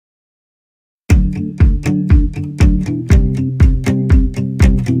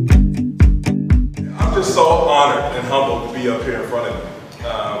I'm just so honored and humbled to be up here in front of you.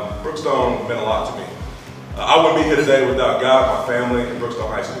 Brookstone meant a lot to me. I wouldn't be here today without God, my family, and Brookstone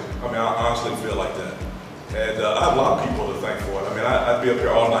High School. I mean, I honestly feel like that. And I have a lot of people to thank for it. I mean, I'd be up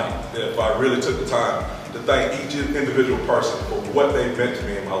here all night if I really took the time to thank each individual person for what they meant to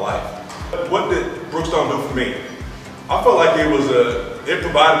me in my life. What did Brookstone do for me? I felt like it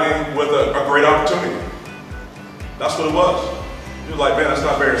provided me with a great opportunity. That's what it was. You're like, man, that's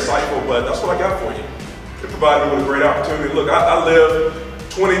not very insightful, but that's what I got for you. It provided me with a great opportunity. Look, I live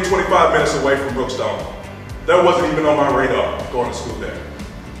 20, 25 minutes away from Brookstone. That wasn't even on my radar going to school there.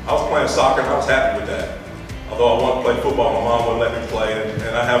 I was playing soccer and I was happy with that. Although I wanted to play football, my mom wouldn't let me play,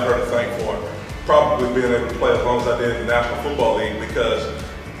 and I have her to thank for probably being able to play as long as I did in the National Football League, because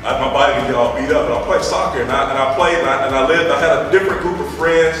my body didn't get all beat up. And I played soccer, and I played, and I had a different group of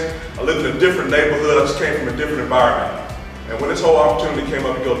friends. I lived in a different neighborhood. I just came from a different environment. And when this whole opportunity came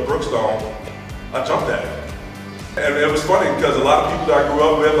up to go to Brookstone, I jumped at it. And it was funny because a lot of people that I grew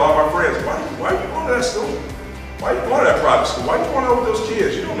up with, all my friends, why are you going to that school? Why are you going to that private school? Why are you going out with those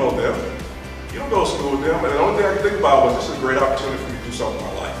kids? You don't know them. You don't go to school with them. And the only thing I could think about was, this is a great opportunity for me to do something in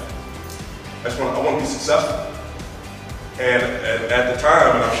my life. I want to be successful. And at the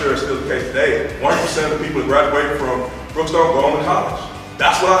time, and I'm sure it's still the case today, 1% of the people that graduate from Brookstone go on to college.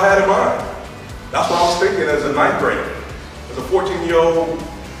 That's what I had in mind. That's what I was thinking as a 9th grader. As a 14-year-old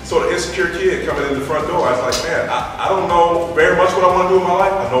sort of insecure kid coming in the front door, I was like, man, I don't know very much what I want to do in my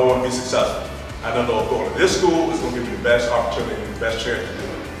life. I know I want to be successful. I know going to this school is going to give me the best opportunity and the best chance to do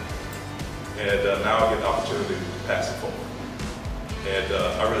it. And now I get the opportunity to pass it forward. And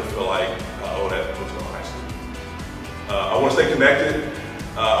I really feel like I owe that to Brookstone High School. I want to stay connected.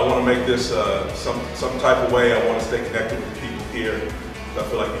 I want to make this some type of way. I want to stay connected with the people here. I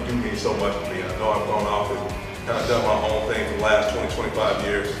feel like you do mean so much to me. I know I've gone off and kind of done my own thing for the last 20, 25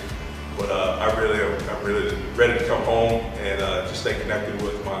 years. But I'm really ready to come home and just stay connected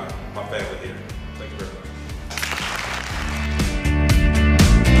with my family here.